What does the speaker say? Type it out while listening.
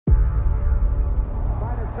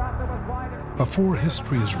Before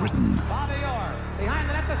history is written,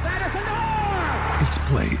 it's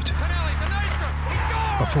played.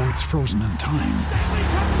 Before it's frozen in time,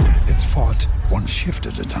 it's fought one shift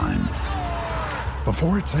at a time.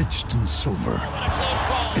 Before it's etched in silver,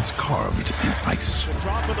 it's carved in ice.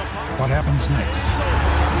 What happens next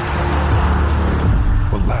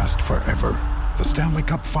will last forever. The Stanley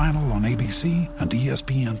Cup Final on ABC and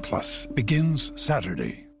ESPN Plus begins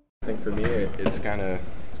Saturday. I think for me, it's kind of,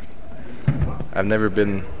 I've never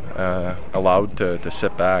been allowed to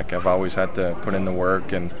sit back. I've always had to put in the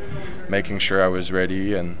work and making sure I was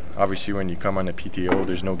ready. And obviously when you come on a PTO,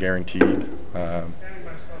 there's no guaranteed.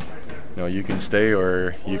 You can stay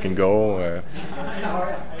or you can go.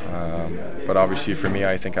 But obviously for me,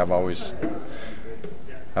 I think I've always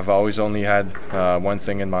only had one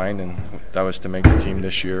thing in mind, and that was to make the team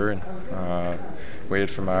this year, and waited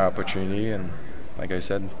for my opportunity, and like I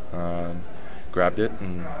said, grabbed it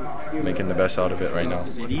and making the best out of it right now.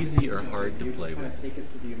 Is it easy or hard to play with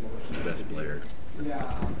the best player?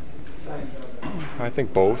 I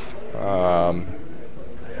think both. I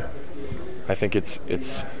think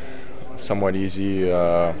it's somewhat easy.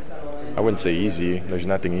 I wouldn't say easy. There's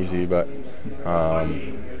nothing easy, but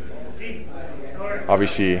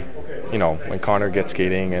obviously, when Connor gets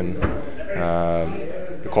skating and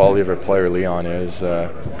the quality of a player Leon is,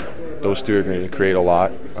 those two are going to create a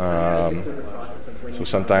lot. So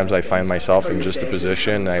sometimes I find myself in just a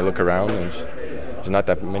position, and I look around, and there's not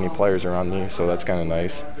that many players around me, so that's kind of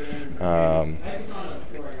nice. So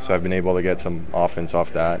I've been able to get some offense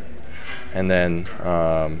off that. And then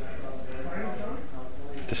at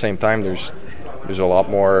the same time, there's a lot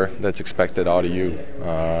more that's expected out of you.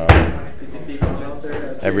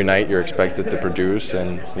 Every night you're expected to produce,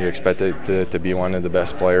 and you're expected to be one of the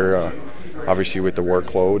best players, obviously with the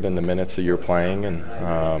workload and the minutes that you're playing. And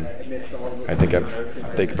I think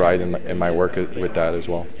I've taken pride in my work with that as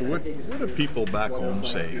well. What do people back home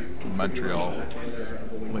say in Montreal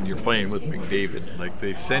when you're playing with McDavid? Like,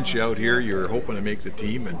 they sent you out here, you're hoping to make the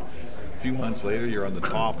team, and a few months later you're on the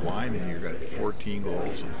top line and you've got 14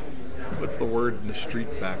 goals. What's the word in the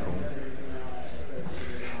street back home?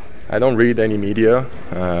 I don't read any media,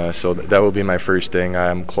 so that will be my first thing.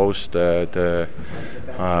 I'm close to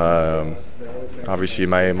obviously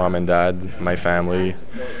my mom and dad, my family.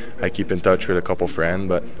 I keep in touch with a couple friends,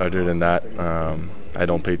 but other than that, I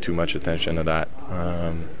don't pay too much attention to that.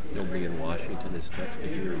 Nobody in Washington has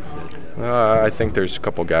texted you and said? I think there's a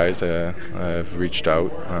couple guys I've reached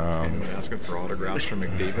out. Asking for autographs from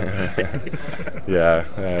McDavid? Yeah,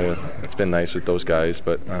 it's been nice with those guys,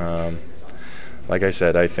 but like I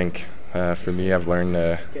said, I think for me, I've learned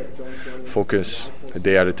to focus a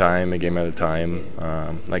day at a time, a game at a time.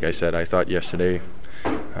 Like I said, I thought yesterday,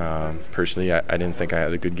 personally, I didn't think I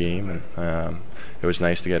had a good game, and it was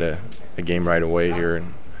nice to get a game right away here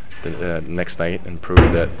the next night and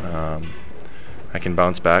prove that I can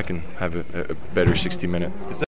bounce back and have a better 60-minute.